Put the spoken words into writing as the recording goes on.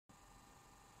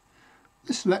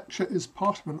This lecture is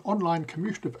part of an online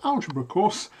commutative algebra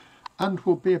course and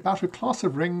will be about a class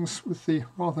of rings with the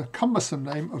rather cumbersome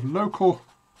name of local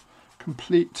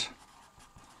complete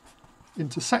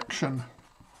intersection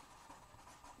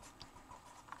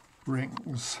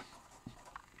rings.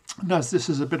 And as this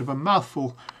is a bit of a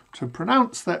mouthful to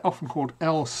pronounce, they're often called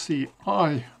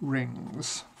LCI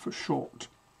rings for short.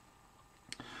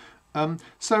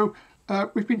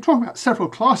 We've been talking about several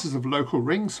classes of local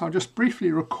rings, so I'll just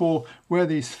briefly recall where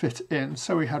these fit in.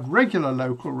 So we had regular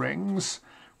local rings,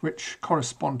 which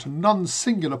correspond to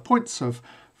non-singular points of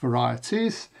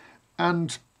varieties,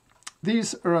 and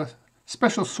these are a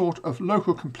special sort of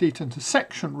local complete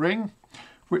intersection ring,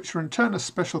 which are in turn a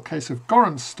special case of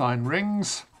Gorenstein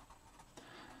rings,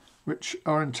 which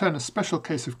are in turn a special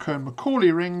case of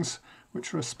Cohen-Macaulay rings,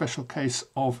 which are a special case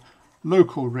of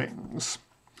local rings.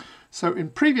 So in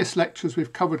previous lectures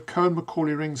we've covered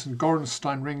Cohen-Macaulay rings and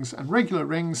Gorenstein rings and regular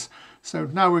rings, so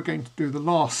now we're going to do the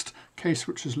last case,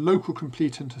 which is local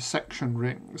complete intersection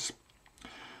rings.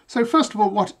 So first of all,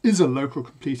 what is a local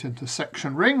complete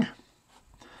intersection ring?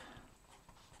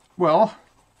 Well,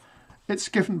 it's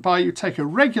given by you take a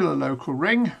regular local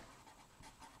ring,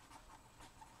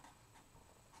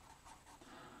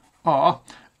 R,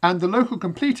 and the local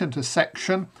complete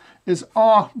intersection is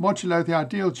R modulo the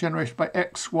ideal generated by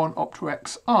x1 up to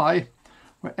xi,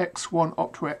 where x1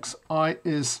 up to xi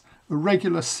is a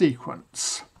regular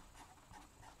sequence.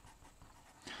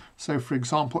 So for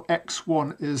example,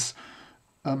 x1 is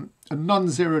a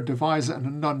non-zero divisor and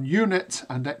a non-unit,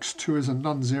 and x2 is a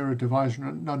non-zero divisor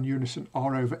and a non-unit in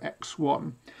R over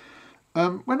x1.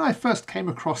 When I first came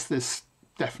across this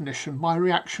definition, my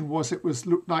reaction was it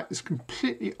looked like this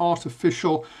completely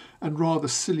artificial and rather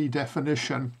silly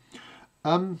definition.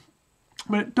 But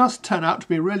it does turn out to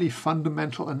be a really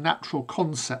fundamental and natural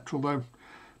concept, although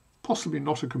possibly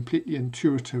not a completely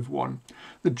intuitive one.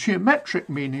 The geometric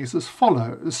meaning is as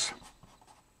follows.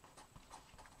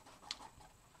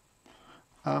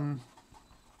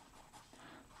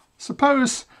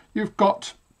 Suppose you've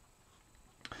got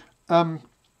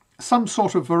some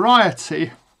sort of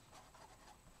variety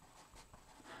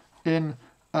in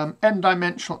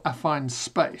n-dimensional affine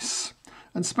space,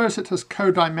 and suppose it has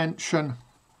codimension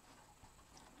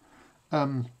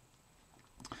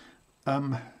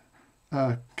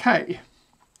k,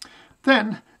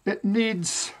 then it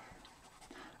needs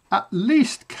at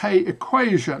least k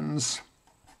equations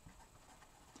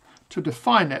to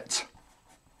define it.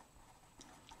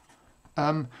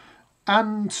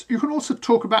 And you can also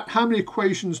talk about how many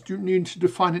equations do you need to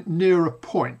define it near a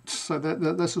point. So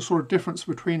there's a sort of difference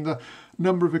between the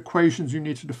number of equations you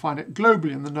need to define it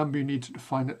globally and the number you need to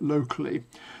define it locally.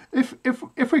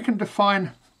 If we can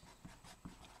define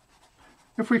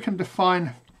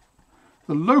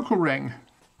the local ring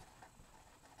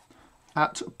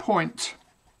at a point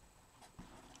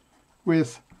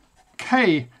with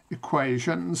k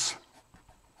equations,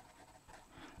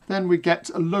 then we get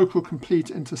a local complete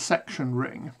intersection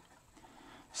ring.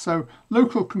 So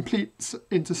local complete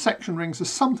intersection rings are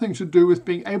something to do with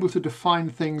being able to define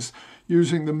things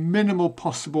using the minimal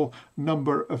possible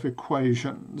number of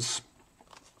equations.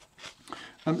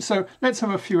 So let's have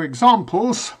a few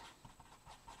examples.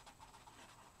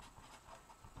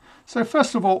 So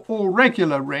first of all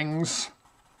regular rings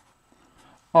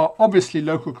are obviously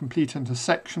local complete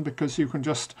intersection because you can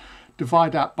just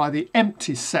divide out by the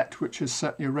empty set, which is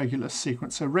certainly a regular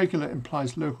sequence. So regular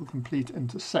implies local complete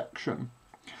intersection.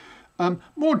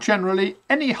 More generally,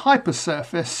 any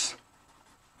hypersurface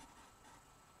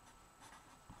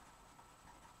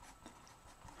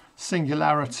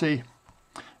singularity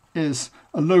is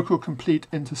a local complete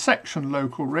intersection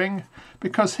local ring,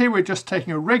 because here we're just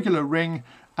taking a regular ring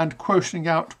and quotienting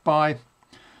out by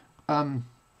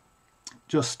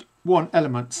just one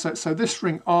element. So this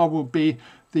ring R will be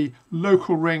the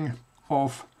local ring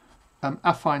of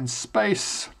affine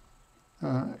space.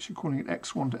 Actually calling it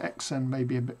x1 to xn may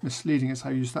be a bit misleading as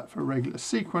I use that for a regular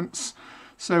sequence.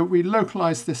 So we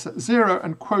localize this at 0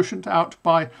 and quotient out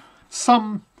by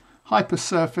some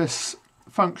hypersurface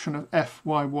function of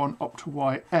fy1 up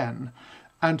to yn.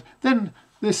 And then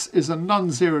this is a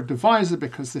non-zero divisor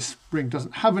because this ring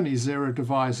doesn't have any zero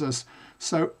divisors.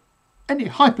 So any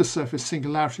hypersurface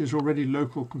singularity is already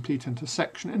local complete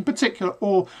intersection. In particular,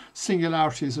 all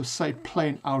singularities of, say,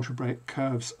 plane algebraic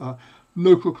curves are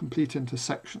local complete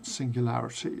intersection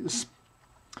singularities.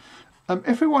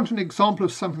 If we want an example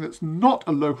of something that's not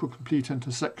a local complete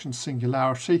intersection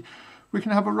singularity, we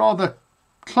can have a rather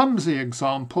clumsy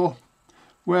example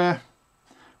where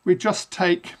we just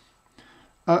take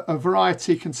a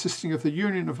variety consisting of the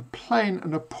union of a plane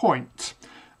and a point.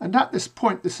 And at this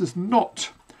point, this is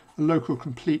not a local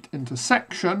complete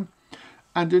intersection.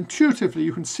 And intuitively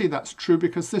you can see that's true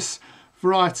because this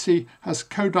variety has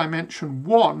codimension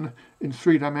 1 in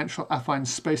three-dimensional affine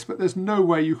space, but there's no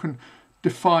way you can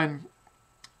define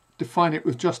it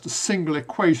with just a single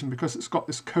equation because it's got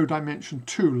this codimension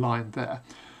 2 line there.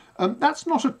 That's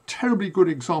not a terribly good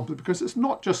example because it's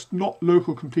not just not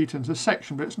local complete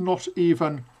intersection, but it's not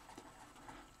even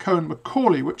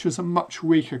Cohen-Macaulay, which is a much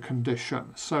weaker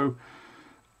condition. So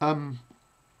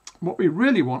what we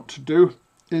really want to do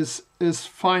is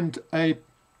find a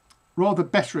rather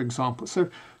better example. So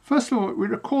first of all, we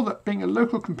recall that being a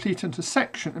local complete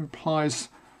intersection implies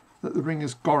that the ring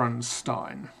is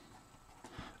Gorenstein.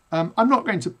 I'm not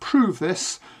going to prove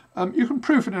this. You can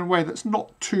prove it in a way that's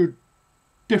not too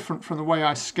different from the way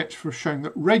I sketched for showing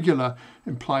that regular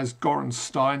implies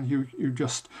Gorenstein. You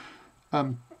just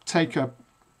take a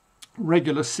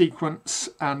regular sequence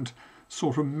and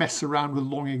sort of mess around with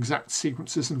long exact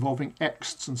sequences involving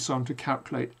x's and so on to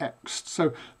calculate x.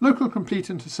 So local complete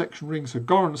intersection rings are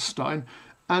Gorenstein,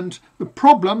 and the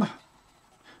problem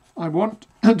I want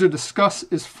to discuss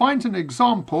is find an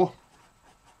example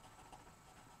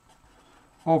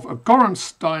of a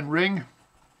Gorenstein ring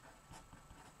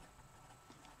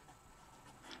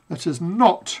that is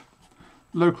not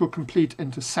local complete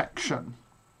intersection.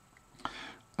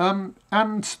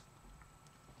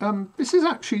 This is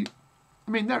actually,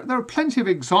 I mean, there are plenty of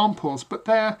examples, but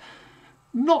they're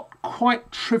not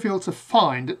quite trivial to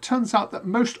find. It turns out that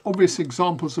most obvious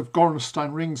examples of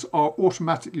Gorenstein rings are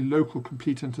automatically local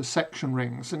complete intersection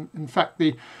rings. And in fact,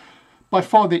 by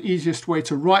far the easiest way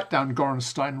to write down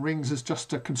Gorenstein rings is just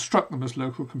to construct them as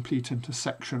local complete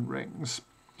intersection rings.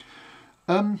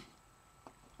 And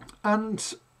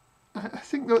I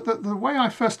think that the way I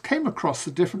first came across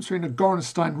the difference between a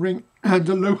Gorenstein ring and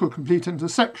a local complete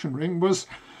intersection ring was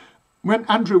when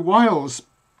Andrew Wiles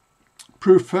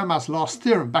proved Fermat's last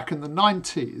theorem back in the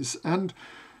 90s. And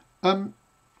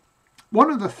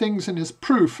one of the things in his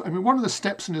proof, I mean, one of the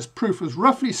steps in his proof was,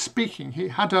 roughly speaking, he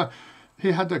had a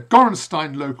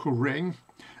Gorenstein local ring,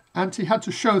 and he had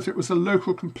to show that it was a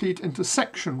local complete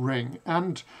intersection ring.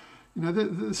 And you know,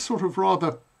 this sort of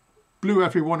rather blew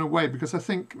everyone away because I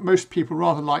think most people,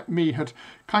 rather like me, had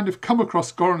kind of come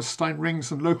across Gorenstein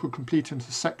rings and local complete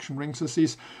intersection rings as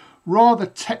these rather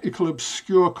technical,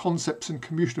 obscure concepts in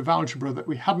commutative algebra that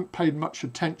we hadn't paid much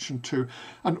attention to.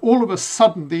 And all of a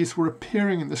sudden, these were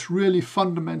appearing in this really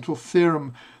fundamental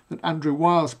theorem that Andrew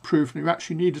Wiles proved, and you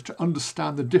actually needed to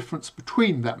understand the difference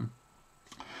between them.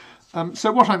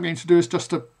 So what I'm going to do is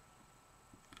just to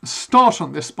start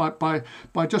on this by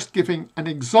just giving an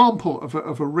example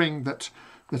of a ring that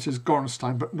is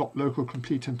Gorenstein but not local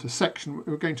complete intersection.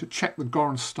 We're going to check the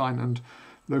Gorenstein and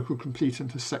local complete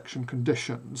intersection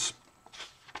conditions.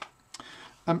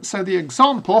 So the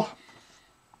example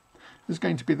is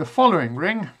going to be the following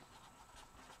ring.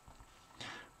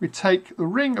 We take the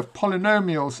ring of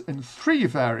polynomials in 3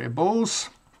 variables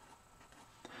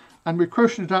and we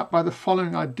quotient it out by the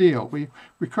following ideal. We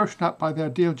quotient out by the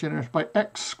ideal generated by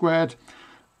x squared,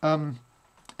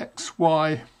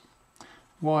 xy,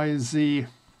 yz,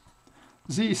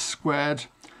 z squared,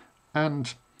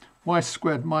 and y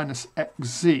squared minus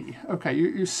xz. Okay,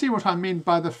 you see what I mean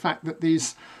by the fact that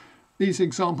these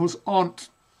examples aren't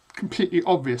completely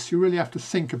obvious. You really have to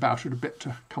think about it a bit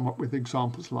to come up with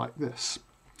examples like this.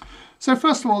 So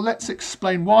first of all, let's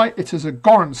explain why it is a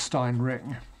Gorenstein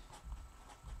ring.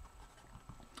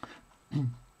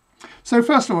 So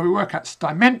first of all, we work out its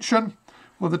dimension.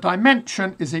 Well, the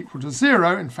dimension is equal to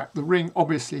 0. In fact, the ring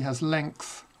obviously has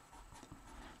length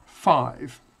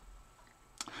 5.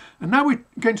 And now we're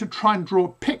going to try and draw a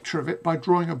picture of it by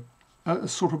drawing a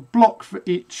sort of block for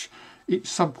each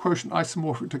subquotient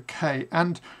isomorphic to k.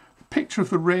 And the picture of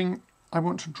the ring I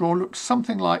want to draw looks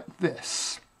something like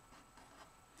this.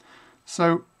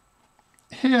 So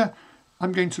here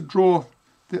I'm going to draw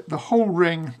the whole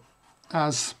ring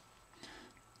as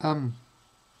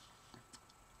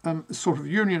sort of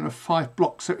union of 5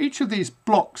 blocks. So each of these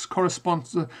blocks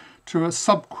corresponds to a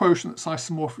subquotient that's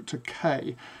isomorphic to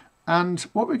k. And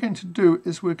what we're going to do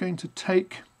is we're going to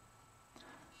take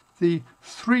the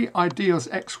 3 ideals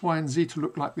x, y, and z to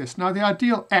look like this. Now the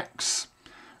ideal x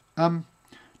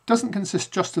doesn't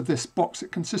consist just of this box.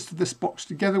 It consists of this box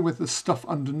together with the stuff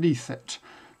underneath it,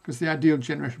 because the ideal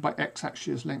generated by x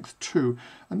actually is length 2.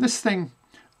 And this thing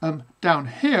down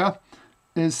here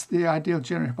is the ideal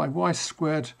generated by y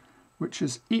squared, which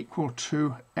is equal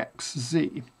to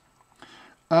xz.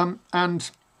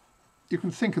 And you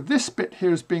can think of this bit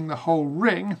here as being the whole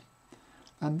ring,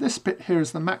 and this bit here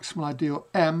is the maximal ideal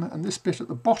m, and this bit at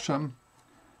the bottom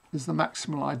is the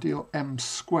maximal ideal m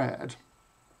squared.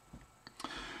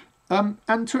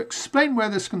 And to explain where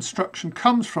this construction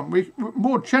comes from,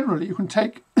 more generally you can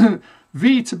take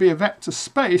V to be a vector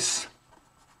space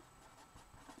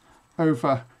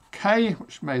over K,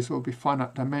 which may as well be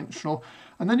finite dimensional,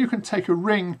 and then you can take a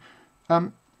ring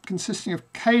consisting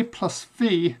of K plus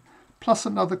V plus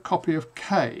another copy of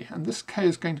K, and this K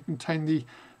is going to contain the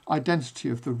identity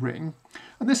of the ring,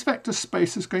 and this vector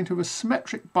space is going to have a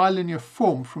symmetric bilinear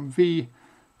form from V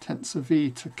tensor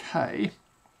V to K,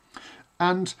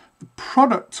 and the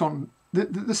product on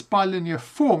this bilinear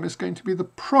form is going to be the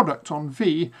product on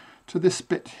V to this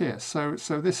bit here. So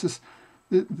this is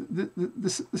going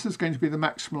to be the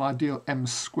maximal ideal M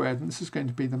squared, and this is going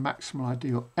to be the maximal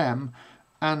ideal M,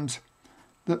 and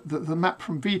the map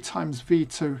from V times V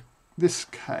to this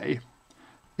K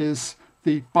is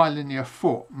the bilinear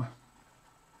form.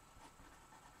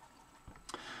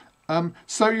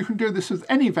 So you can do this with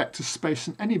any vector space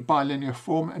in any bilinear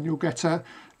form, and you'll get a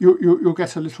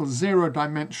little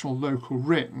zero-dimensional local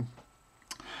ring.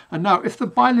 And now, if the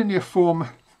bilinear form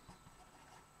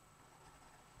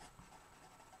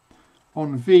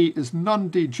on V is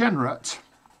non-degenerate,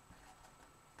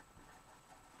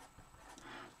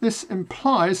 this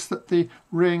implies that the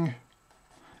ring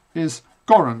is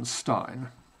Gorenstein.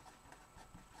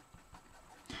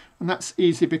 And that's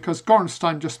easy because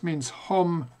Gorenstein just means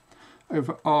Hom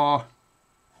over R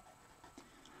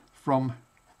from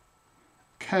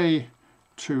K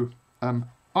to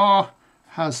R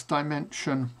has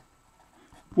dimension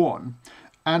 1.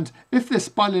 And if this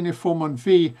bilinear form on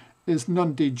V is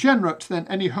non-degenerate, then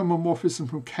any homomorphism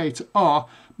from K to R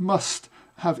must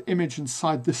have image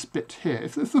inside this bit here.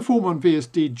 If the form on V is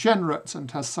degenerate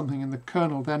and has something in the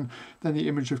kernel, then the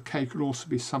image of K could also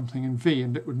be something in V,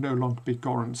 and it would no longer be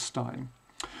Gorenstein.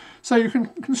 So you can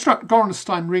construct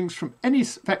Gorenstein rings from any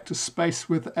vector space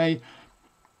with a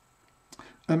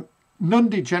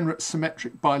non-degenerate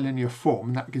symmetric bilinear form,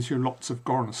 and that gives you lots of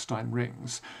Gorenstein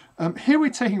rings. Here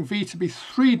we're taking V to be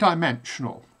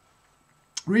three-dimensional.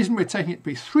 The reason we're taking it to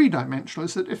be three-dimensional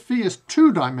is that if V is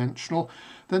two-dimensional,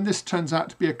 then this turns out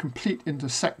to be a complete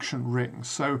intersection ring.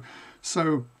 So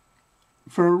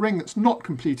for a ring that's not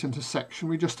complete intersection,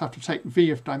 we just have to take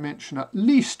V of dimension at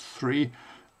least 3,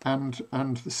 and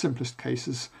the simplest case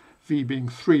is V being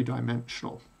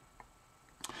three-dimensional.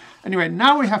 Anyway,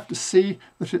 now we have to see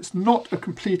that it's not a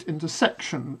complete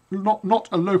intersection, not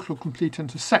a local complete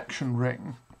intersection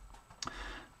ring.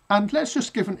 And let's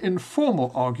just give an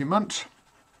informal argument.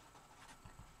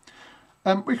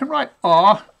 We can write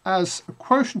R as a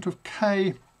quotient of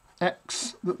K,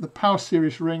 X, the power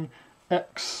series ring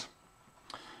X,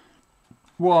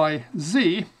 Y,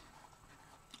 Z,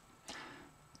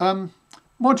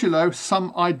 modulo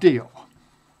some ideal.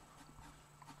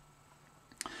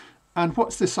 And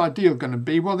what's this ideal going to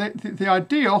be? Well, the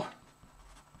ideal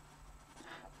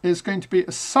is going to be a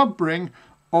subring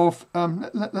of,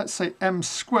 let's say, M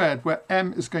squared, where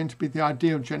M is going to be the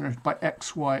ideal generated by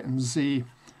X, Y, and Z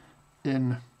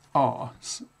in R,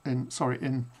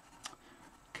 in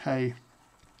K,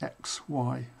 X,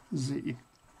 Y, Z.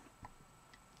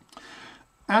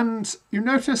 And you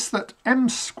notice that M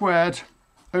squared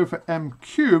over M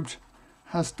cubed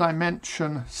has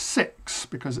dimension 6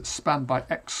 because it's spanned by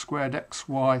X squared,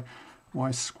 XY,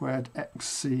 Y squared,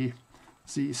 XZ,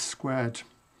 Z squared,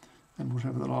 and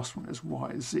whatever the last one is,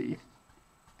 YZ.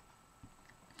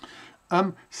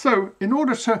 So in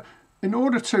order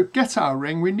to get our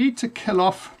ring, we need to kill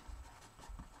off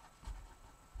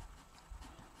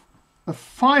a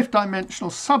 5-dimensional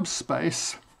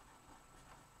subspace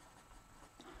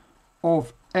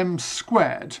of M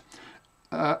squared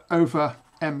over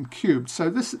M cubed. So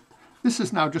this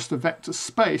is now just a vector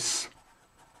space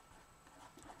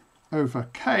over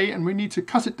K, and we need to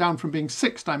cut it down from being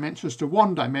 6 dimensions to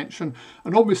 1 dimension,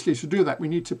 and obviously to do that we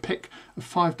need to pick a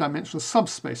 5-dimensional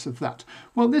subspace of that.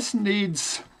 Well, this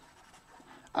needs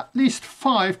at least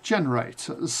 5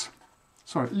 generators,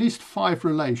 sorry, at least 5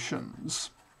 relations,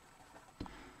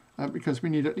 because we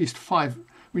need at least 5,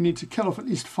 we need to kill off at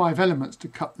least 5 elements to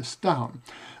cut this down.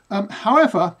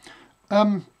 However,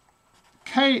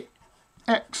 K,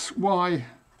 X, Y,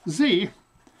 Z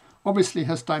obviously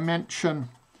has dimension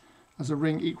as a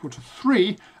ring equal to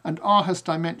 3, and R has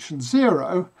dimension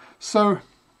 0. So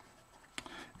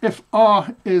if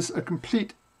R is a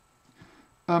complete,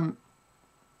 a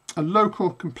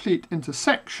local complete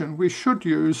intersection, we should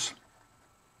use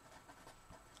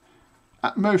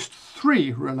at most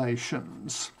 3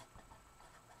 relations,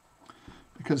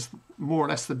 because more or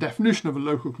less the definition of a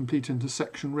local complete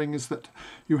intersection ring is that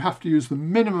you have to use the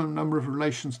minimum number of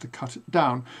relations to cut it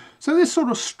down. So this sort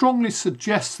of strongly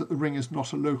suggests that the ring is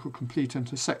not a local complete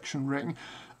intersection ring.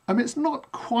 It's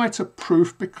not quite a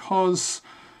proof because,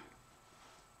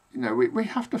 you know, we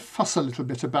have to fuss a little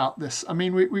bit about this. I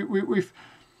mean,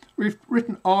 we've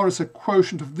written R as a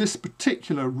quotient of this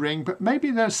particular ring, but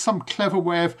maybe there's some clever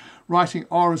way of writing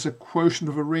R as a quotient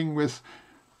of a ring with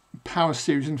power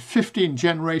series and 15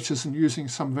 generators and using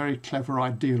some very clever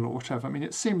ideal or whatever. I mean,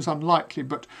 it seems unlikely,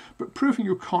 but proving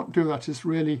you can't do that is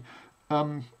really,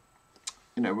 you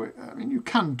know, I mean, you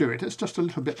can do it. It's just a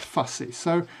little bit fussy.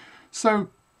 So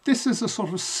this is a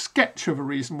sort of sketch of a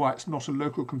reason why it's not a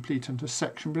local complete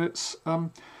intersection, but it's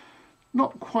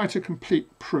not quite a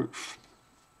complete proof.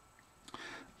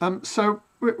 So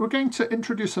we're going to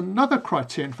introduce another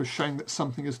criterion for showing that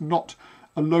something is not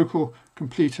a local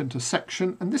complete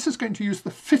intersection, and this is going to use the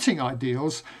fitting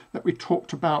ideals that we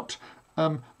talked about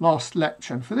last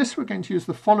lecture. And for this we're going to use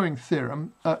the following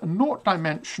theorem. A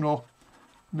naught-dimensional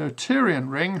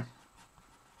Noetherian ring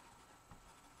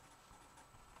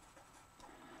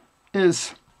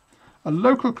is a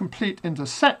local complete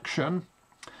intersection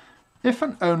if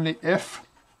and only if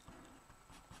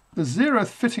the zeroth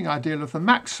fitting ideal of the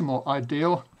maximal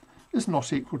ideal is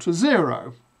not equal to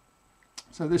 0.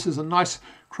 So this is a nice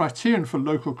criterion for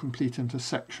local complete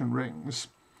intersection rings.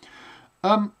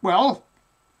 Well,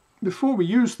 before we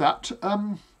use that,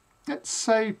 let's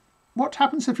say, what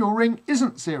happens if your ring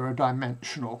isn't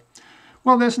zero-dimensional?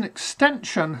 Well, there's an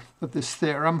extension of this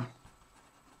theorem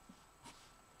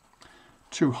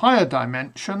to higher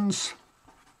dimensions.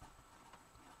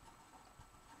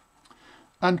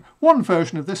 And one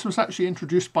version of this was actually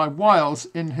introduced by Wiles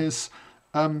in his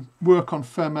work on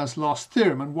Fermat's last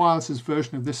theorem, and Wiles's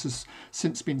version of this has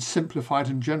since been simplified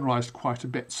and generalized quite a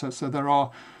bit. So there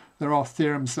are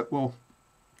theorems that will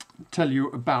tell you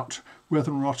about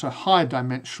whether or not a high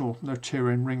dimensional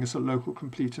Noetherian ring is a local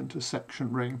complete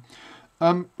intersection ring.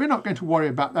 We're not going to worry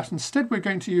about that. Instead, we're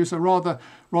going to use a rather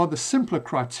simpler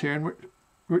criterion,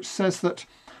 which says that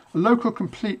a local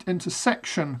complete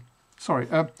intersection,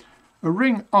 a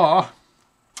ring R,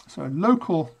 so a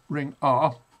local ring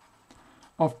R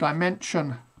of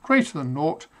dimension greater than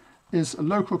 0 is a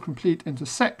local complete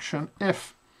intersection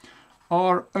if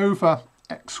R over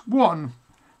x1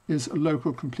 is a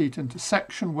local complete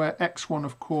intersection, where x1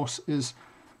 of course is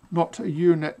not a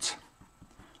unit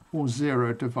or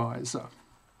zero divisor.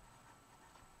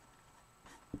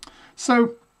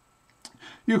 So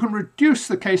you can reduce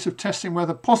the case of testing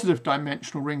whether positive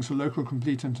dimensional rings are local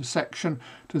complete intersection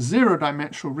to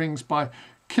zero-dimensional rings by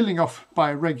killing off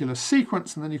by a regular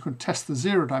sequence, and then you can test the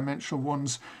zero-dimensional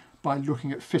ones by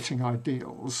looking at fitting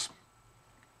ideals.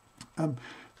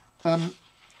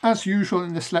 As usual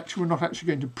in this lecture, we're not actually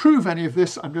going to prove any of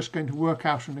this. I'm just going to work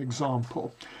out an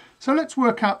example. So let's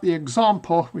work out the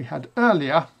example we had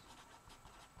earlier,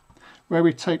 where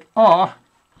we take R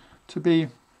to be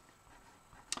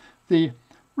the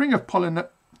ring of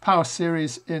power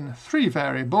series in 3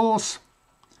 variables,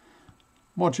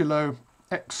 modulo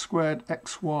x squared,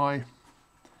 xy,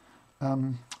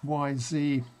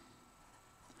 yz,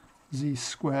 z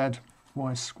squared,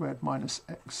 y squared minus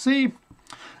xz.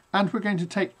 And we're going to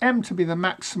take M to be the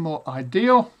maximal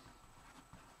ideal.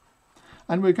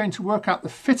 And we're going to work out the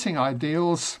fitting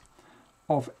ideals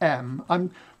of M.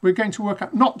 And we're going to work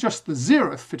out not just the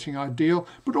 0th fitting ideal,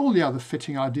 but all the other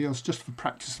fitting ideals, just for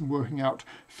practice and working out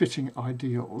fitting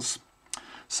ideals.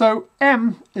 So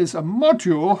M is a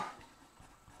module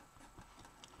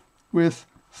with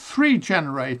 3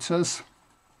 generators,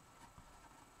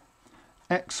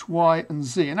 x, y, and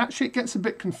z. And actually it gets a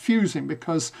bit confusing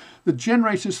because the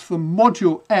generators for the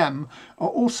module M are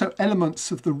also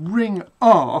elements of the ring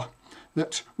R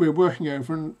that we're working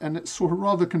over, and it's sort of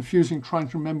rather confusing trying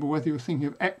to remember whether you're thinking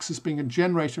of x as being a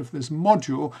generator of this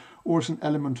module or as an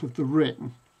element of the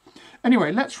ring.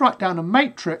 Anyway, let's write down a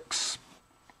matrix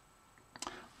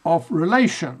of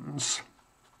relations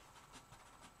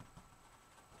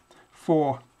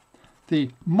for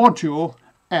the module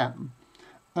M.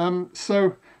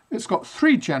 So it's got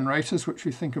 3 generators, which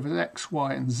we think of as x,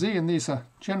 y, and z, and these are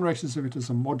generators of it as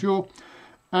a module.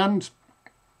 And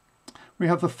we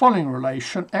have the following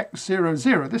relation, x, 0,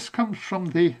 0. This comes from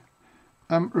the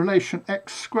relation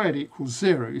x squared equals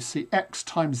 0. You see, x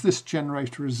times this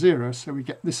generator is 0, so we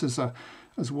get this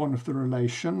as one of the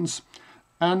relations.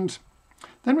 And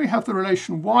then we have the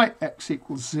relation yx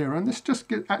equals 0, and this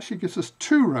just actually gives us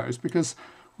 2 rows, because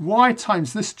y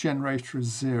times this generator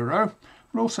is 0,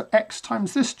 but also x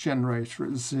times this generator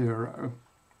is 0.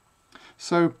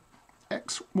 So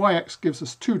yx gives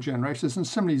us 2 generators, and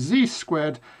similarly z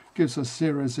squared gives us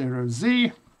 0, 0,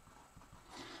 z,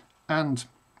 and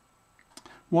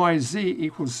yz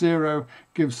equals 0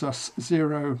 gives us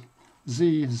 0,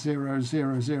 z, 0,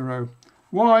 0, 0,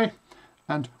 y,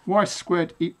 and y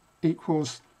squared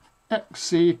equals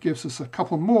xz gives us a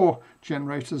couple more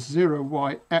generators,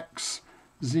 0yx,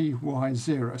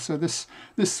 zy0. So this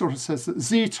sort of says that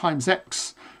z times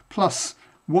x plus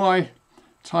y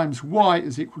times y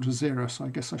is equal to 0. So I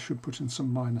guess I should put in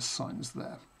some minus signs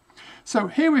there. So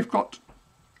here we've got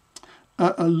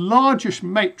a largish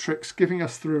matrix giving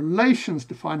us the relations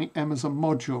defining M as a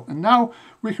module. And now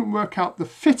we can work out the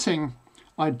fitting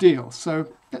ideal.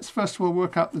 So let's first of all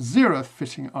work out the 0th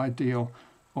fitting ideal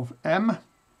of M.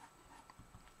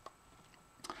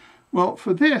 Well,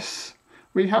 for this,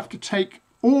 we have to take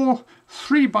all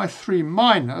 3 by 3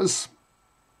 minors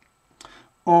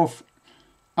of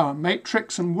our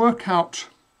matrix and work out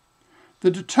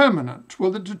the determinant. Well,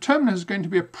 the determinant is going to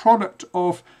be a product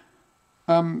of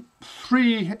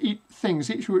 3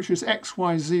 things, each of which is x,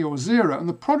 y, z, or 0. And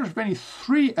the product of any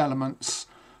 3 elements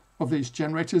of these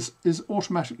generators is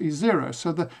automatically 0.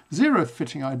 So the 0th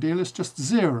fitting ideal is just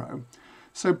 0.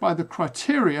 So by the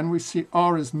criterion, we see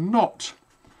R is not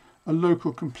a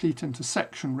local complete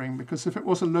intersection ring, because if it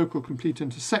was a local complete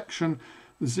intersection,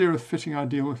 the 0th fitting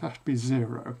ideal would have to be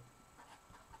 0.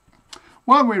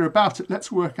 While we're about it,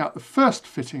 let's work out the first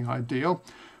fitting ideal.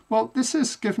 Well, this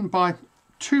is given by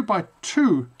 2 by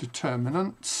 2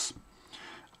 determinants,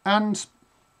 and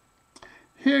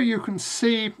here you can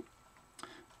see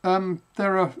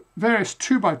there are various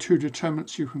 2 by 2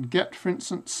 determinants you can get. For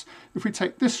instance, if we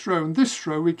take this row and this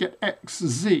row, we get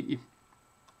xz.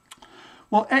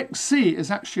 Well, xz is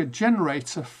actually a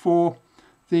generator for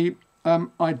the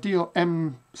ideal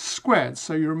m squared.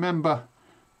 So you remember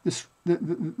this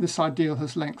ideal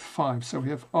has length 5. So we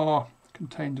have R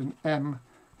contained in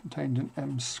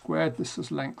m squared. This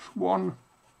is length 1.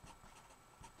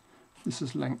 This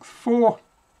is length 4.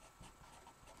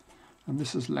 And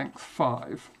this is length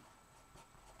 5.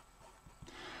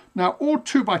 Now, all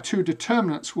 2 by 2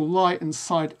 determinants will lie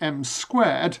inside m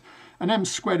squared, and m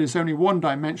squared is only one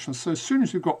dimensional, so as soon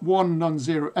as you've got one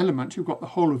non-zero element, you've got the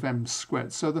whole of m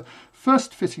squared. So the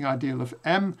first fitting ideal of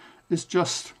m is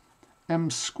just m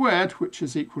squared, which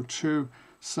is equal to,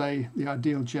 say, the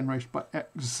ideal generated by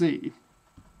xz.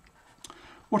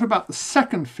 What about the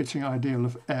second fitting ideal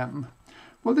of m?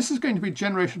 Well, this is going to be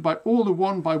generated by all the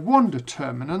 1 by 1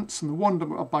 determinants, and the 1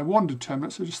 by 1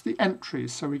 determinants are just the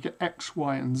entries, so we get x,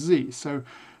 y, and z. So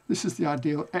this is the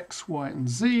ideal x, y, and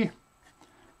z,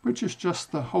 which is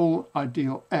just the whole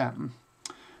ideal m.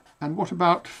 And what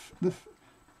about the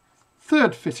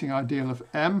third fitting ideal of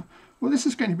m? Well, this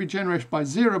is going to be generated by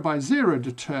 0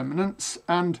 determinants,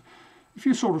 and if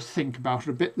you sort of think about it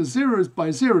a bit, the 0 by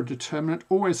 0 determinant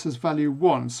always has value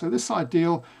 1. So this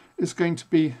ideal is going to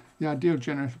be the ideal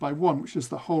generated by 1, which is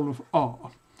the whole of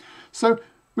R. So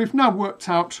we've now worked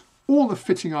out all the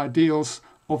fitting ideals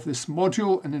of this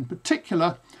module, and in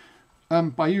particular,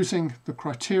 by using the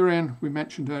criterion we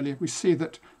mentioned earlier, we see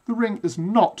that the ring is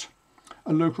not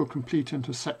a local complete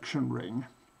intersection ring.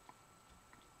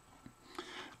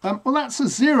 Well, that's a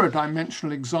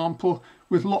 0-dimensional example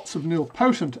with lots of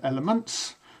nilpotent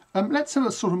elements. Let's have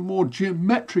a sort of more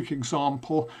geometric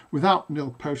example without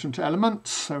nilpotent elements.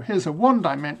 So here's a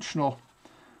 1-dimensional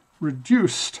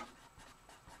reduced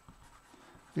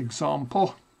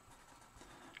example.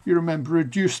 You remember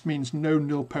reduced means no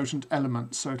nilpotent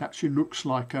elements, so it actually looks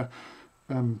like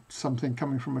something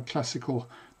coming from a classical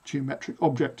geometric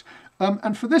object.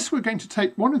 And for this, we're going to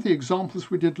take one of the examples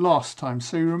we did last time.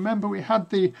 So you remember we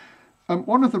had the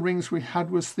one of the rings we had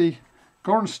was the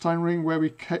Gorenstein ring, where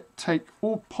we take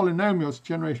all polynomials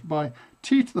generated by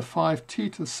t to the 5,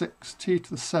 t to the 6, t to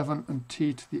the 7, and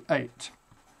t to the 8.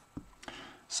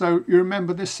 So you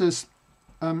remember this is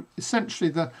essentially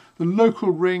the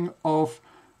local ring of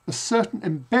a certain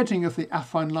embedding of the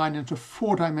affine line into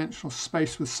 4-dimensional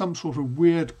space with some sort of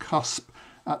weird cusp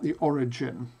at the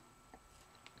origin.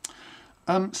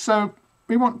 So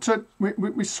we want to,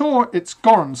 we saw it's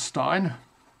Gorenstein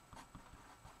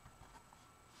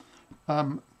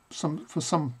for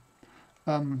some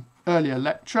earlier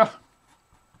lecture.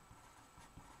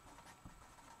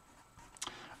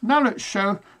 Now let's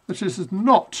show that this is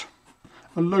not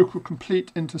a local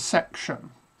complete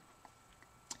intersection.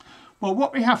 Well,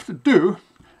 what we have to do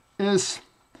is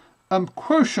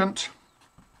quotient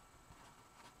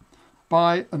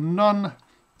by a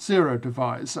non-zero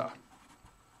divisor.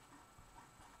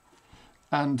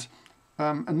 And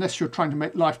unless you're trying to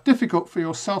make life difficult for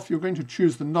yourself, you're going to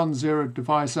choose the non-zero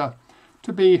divisor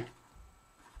to be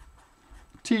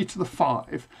t to the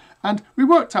 5. And we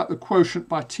worked out the quotient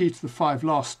by t to the 5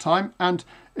 last time, and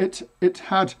it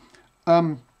had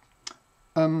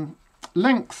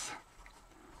length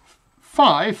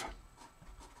 5,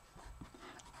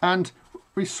 and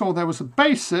we saw there was a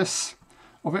basis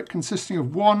of it consisting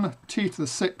of 1, t to the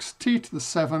 6, t to the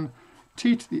 7,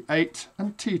 t to the 8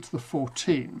 and t to the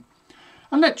 14.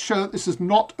 And let's show that this is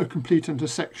not a complete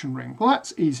intersection ring. Well,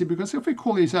 that's easy because if we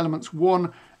call these elements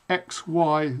 1, x,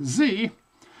 y, z,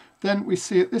 then we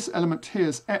see that this element here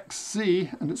is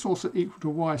xz and it's also equal to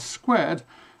y squared.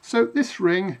 So this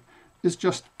ring is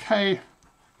just k,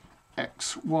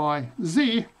 x, y,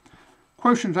 z,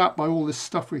 quotiented out by all this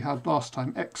stuff we had last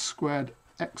time, x squared,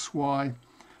 xy,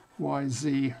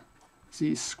 yz,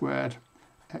 z squared,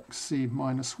 xz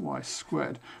minus y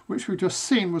squared, which we've just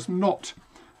seen was not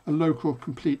a local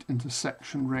complete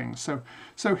intersection ring. So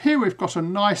here we've got a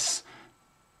nice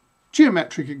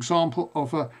geometric example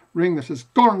of a ring that is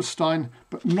Gorenstein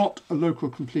but not a local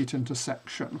complete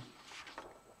intersection.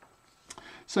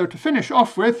 So to finish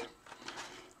off with,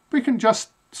 we can just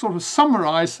sort of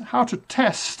summarize how to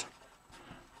test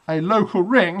a local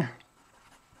ring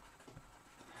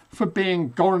for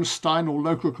being Gorenstein or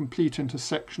local complete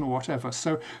intersection or whatever.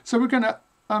 So we're going to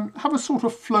have a sort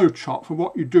of flow chart for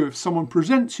what you do if someone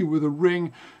presents you with a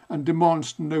ring and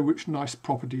demands to know which nice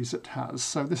properties it has.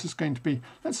 So this is going to be,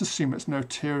 let's assume it's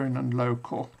Noetherian and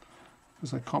local,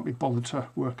 because I can't be bothered to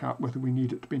work out whether we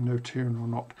need it to be Noetherian or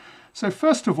not. So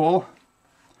first of all,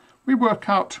 we work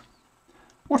out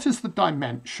what is the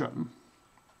dimension.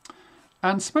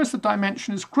 And suppose the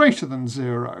dimension is greater than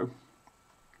 0.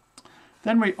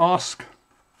 Then we ask,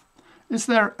 is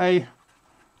there a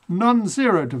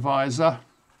non-zero divisor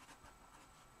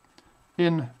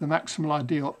in the maximal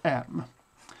ideal M?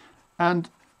 And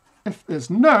if there's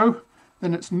no,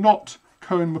 then it's not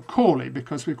Cohen-Macaulay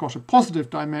because we've got a positive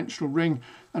dimensional ring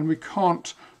and we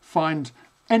can't find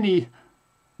any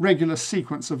regular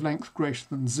sequence of length greater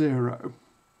than 0.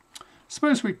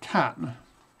 Suppose we can.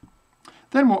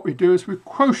 Then what we do is we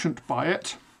quotient by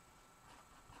it.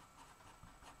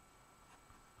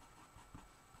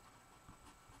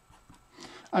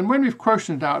 And when we've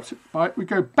quotiented out by it, we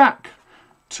go back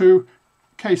to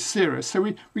case 0. So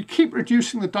we keep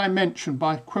reducing the dimension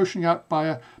by quotienting out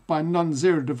by a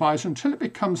non-zero divisor until it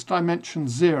becomes dimension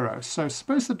 0. So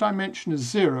suppose the dimension is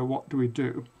 0, what do we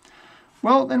do?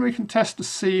 Well, then we can test to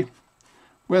see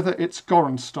whether it's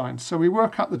Gorenstein. So we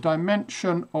work out the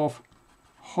dimension of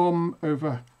hom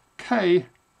over k,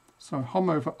 so hom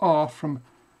over r from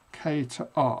k to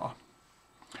r.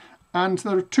 And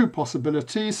there are two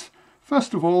possibilities.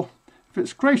 First of all, if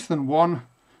it's greater than 1,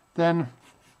 then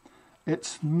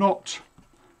it's not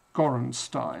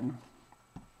Gorenstein.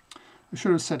 I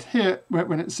should have said here,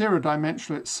 when it's zero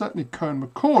dimensional, it's certainly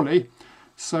Cohen-Macaulay.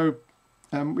 So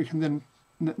we can then,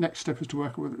 the next step is to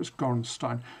work out whether it's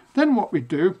Gorenstein. Then what we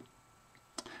do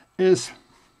is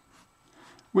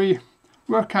we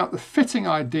work out the fitting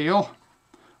ideal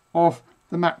of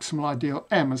the maximal ideal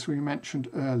M, as we mentioned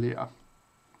earlier.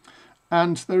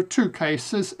 And there are two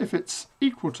cases. If it's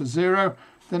equal to 0,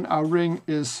 then our ring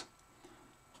is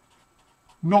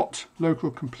not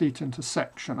local complete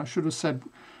intersection. I should have said,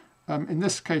 in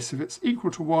this case, if it's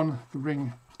equal to 1, the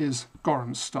ring is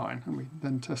Gorenstein, and we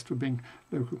then test for being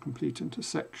local complete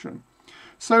intersection.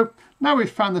 So now we've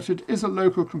found that it is a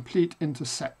local complete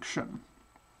intersection.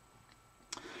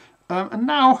 And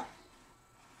now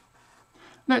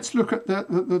let's look at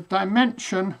the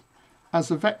dimension as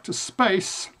a vector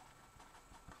space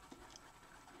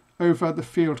over the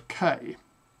field K.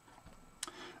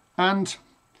 And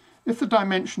if the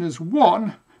dimension is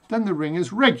 1, then the ring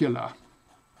is regular.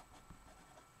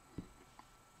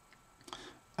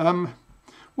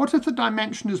 What if the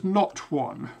dimension is not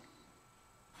 1?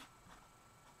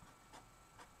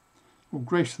 Or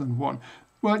greater than 1?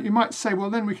 Well, you might say,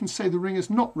 well, then we can say the ring is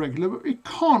not regular, but we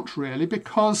can't really,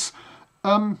 because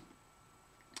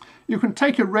you can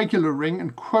take a regular ring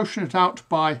and quotient it out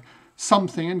by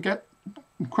something and get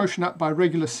quotient out by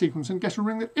regular sequence and get a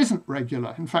ring that isn't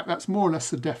regular. In fact, that's more or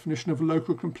less the definition of a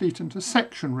local complete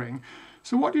intersection ring.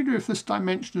 So what do you do if this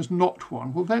dimension is not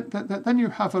 1? Well, then you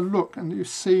have a look and you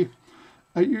see,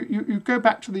 you go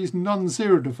back to these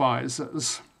non-zero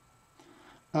divisors.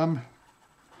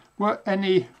 Were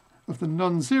any of the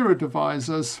non-zero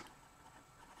divisors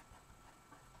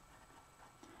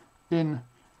in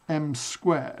M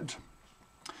squared?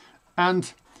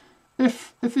 And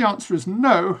if the answer is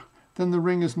no, then the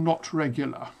ring is not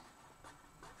regular.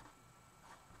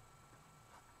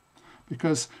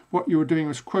 Because what you were doing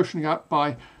was quotienting out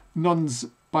by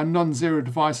non-zero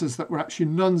divisors that were actually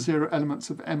non-zero elements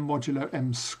of M modulo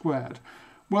M squared.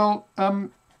 Well,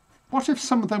 what if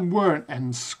some of them were an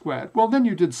N squared? Well, then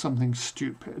you did something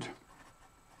stupid.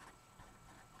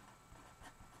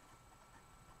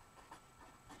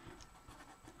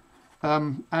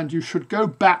 And you should go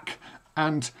back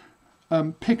and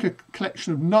pick a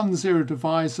collection of non-zero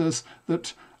divisors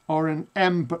that are in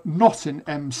M but not in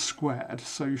M squared.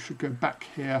 So you should go back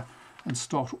here and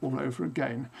start all over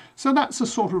again. So that's a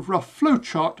sort of rough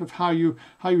flowchart of how you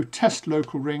test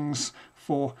local rings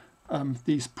for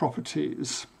these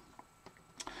properties.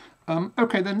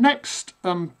 Okay, the next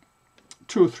 2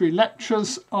 or 3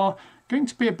 lectures are going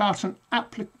to be about an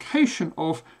application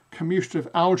of commutative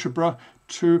algebra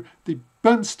to the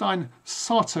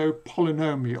Bernstein-Sato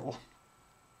polynomial.